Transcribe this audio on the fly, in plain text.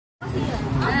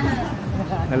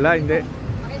Hala, hindi.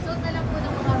 Pakisuot na lang po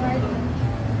ng mga guard.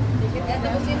 Ticket.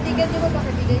 Tapos yung ticket nyo po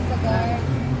pakibigay sa guard.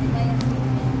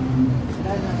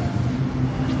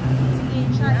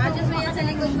 Adjust mo yan sa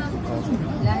likod, ma'am.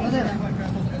 Lahi na.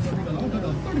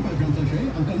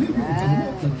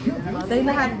 Dahil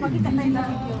lahat, pakita tayo na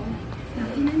video.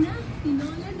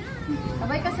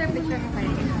 Sabay ka, sir, picture mo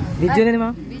kayo. Video na ni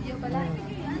ma'am? Video pala.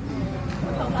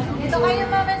 Ito kayo,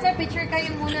 ma'am, sir, picture kayo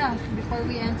muna before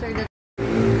we answer the...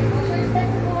 First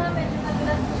time po, ma'am, medyo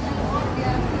nagulat po sa loob.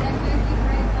 Kaya, enter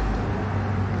different.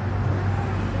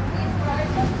 In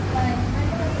front of the slide.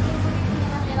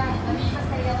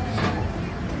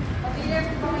 Familiar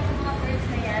po ba sa mga words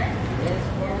na yan? Yes,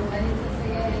 po. Galing sa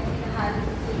sayaw, yung pinahalo.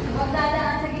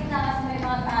 Magdadaan sa gitna kasi may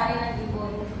mga tae ng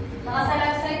ibon.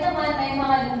 Nakasalag-side naman, may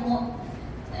mga lumo.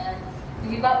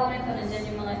 Yung iba po rin ito, nandyan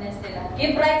yung mga nest nila.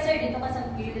 Keep right, sir. Dito ka sa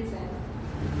gilid, sir.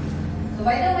 So,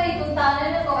 by the way, itong tunnel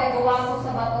na ito ay gawa ko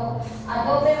sa bato.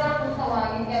 Adobe lang kung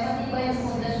tawagin, kaya matibay yung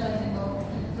fondasyon nito.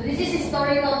 So, this is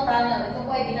historical tunnel. Ito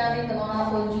po ay ginamit ng mga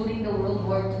Hapon during the World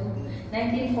War II.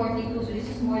 1942. So, this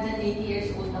is more than 80 years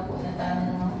old na po na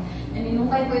tunnel. And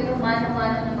inukay po ito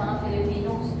mano-mano ng mga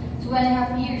Filipinos.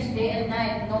 2.5 years, day and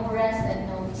night, no rest and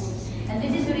no food. And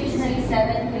this is originally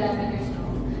 7 kilometers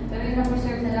long. Pero yung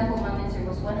na-preserve na lang po, ma'am and sir,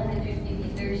 was 150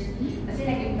 meters. Kasi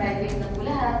naging private na po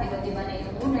lahat, iba't-iba na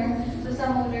yung owner. So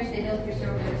some owners, they don't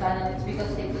preserve their tunnel. It's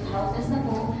because they put houses na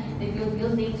po, they build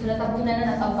buildings, so natabunan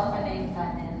na, natambakan na yung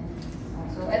tunnel.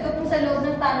 So ito po sa loob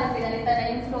ng tunnel, pinalitan na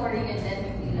yung flooring and then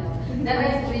yung ilaw. The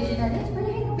rest original, yes,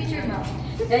 pwede yung picture, ma'am.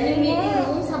 Then yung meeting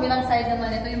room, sa kabilang side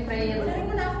naman, ito yung prayer room.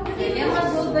 Yung mga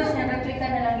gold bars niya, replica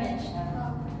na lang yan siya.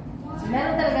 So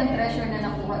meron talagang treasure na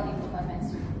nakuha dito, ma'am and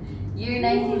sir. Year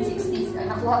 1960s, ang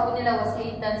nakuha po nila was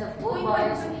 8 tons of gold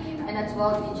bars and a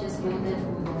 12 inches golden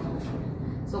Buddha.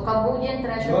 So Cambodian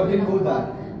treasure. Golden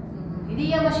Buddha. Hindi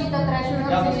Yamashita treasure,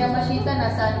 kasi Yamashita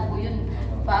nasa ano po yun,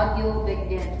 Baguio,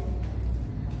 Baguio.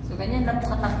 So ganyan lang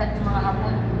po katangkad yung mga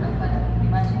Hapon.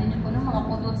 Imagine niyo po ng mga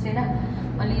pudot sila,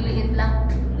 maliliit lang.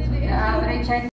 So, average height